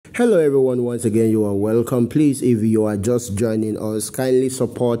Hello everyone, once again you are welcome. Please, if you are just joining us, kindly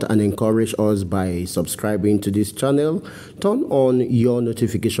support and encourage us by subscribing to this channel. Turn on your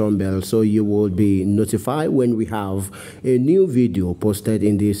notification bell so you will be notified when we have a new video posted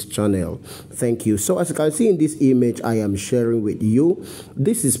in this channel. Thank you. So as you can see in this image I am sharing with you,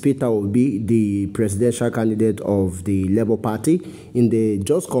 this is Peter Obi, the presidential candidate of the Labour Party in the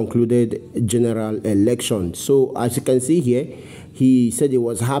just concluded general election. So as you can see here, he said he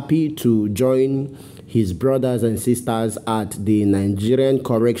was happy to join his brothers and sisters at the Nigerian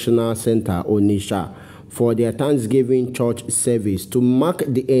Correctional Center, Onitsha, for their Thanksgiving church service to mark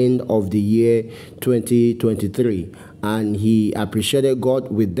the end of the year 2023. And he appreciated God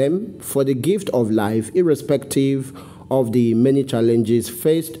with them for the gift of life, irrespective of the many challenges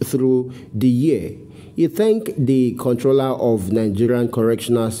faced through the year. He thanked the controller of Nigerian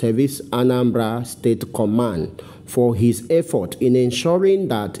Correctional Service, Anambra State Command, for his effort in ensuring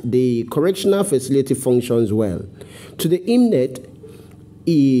that the correctional facility functions well. To the inmate,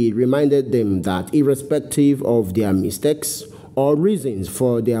 he reminded them that irrespective of their mistakes or reasons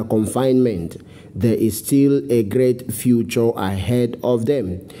for their confinement, there is still a great future ahead of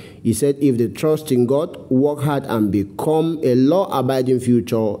them. He said if they trust in God, work hard and become a law-abiding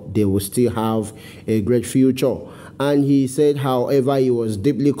future, they will still have a great future. And he said, however, he was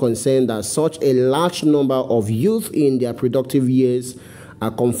deeply concerned that such a large number of youth in their productive years are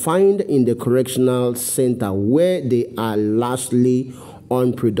confined in the correctional center where they are largely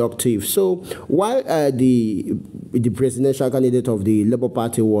unproductive. So while the presidential candidate of the Labour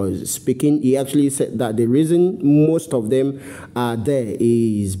Party was speaking, he actually said that the reason most of them are there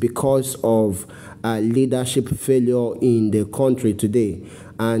is because of leadership failure in the country today,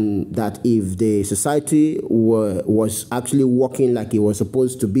 and that if the society was actually working like it was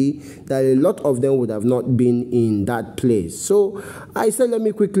supposed to be, that a lot of them would have not been in that place. So I said, let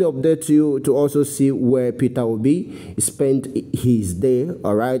me quickly update you to also see where Peter Obi spent his day.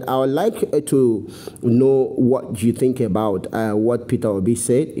 All right, I would like to know what you think about what Peter Obi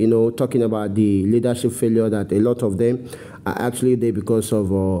said, you know, talking about the leadership failure, that a lot of them are actually there because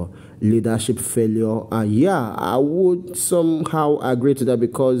of leadership failure. Yeah, I would somehow agree to that,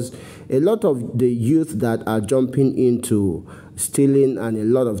 because a lot of the youth that are jumping into stealing and a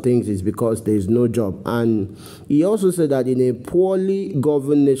lot of things is because there is no job. And he also said that in a poorly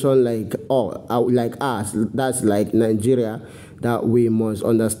governed nation like us, that's like Nigeria, that we must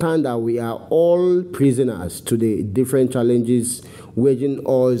understand that we are all prisoners to the different challenges weighing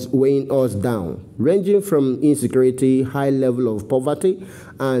us down, ranging from insecurity, high level of poverty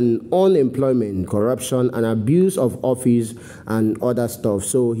and unemployment, corruption and abuse of office and other stuff.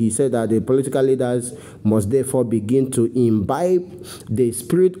 So he said that the political leaders must therefore begin to imbibe the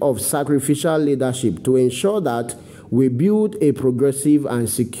spirit of sacrificial leadership to ensure that we build a progressive and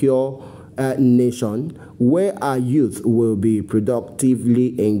secure nation where our youth will be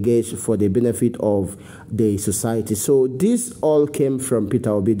productively engaged for the benefit of the society. So this all came from Peter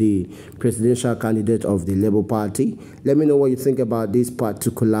Obi, the presidential candidate of the Labour Party. Let me know what you think about this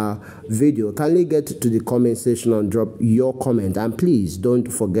particular video. Kindly get to the comment section and drop your comment, and please don't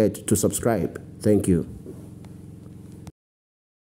forget to subscribe. Thank you.